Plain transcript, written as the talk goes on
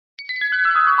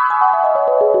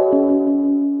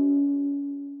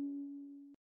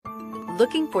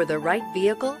Looking for the right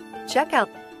vehicle? Check out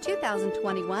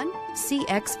 2021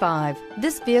 CX-5.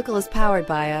 This vehicle is powered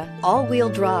by a all-wheel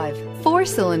drive,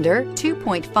 4-cylinder,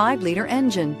 2.5-liter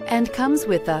engine and comes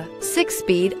with a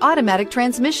 6-speed automatic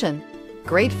transmission.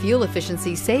 Great fuel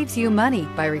efficiency saves you money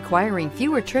by requiring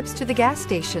fewer trips to the gas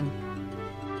station.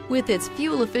 With its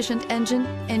fuel-efficient engine,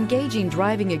 engaging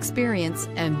driving experience,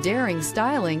 and daring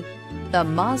styling, the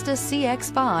Mazda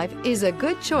CX-5 is a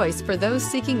good choice for those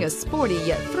seeking a sporty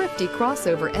yet thrifty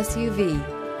crossover SUV.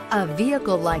 A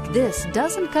vehicle like this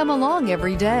doesn't come along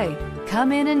every day.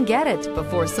 Come in and get it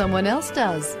before someone else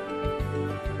does.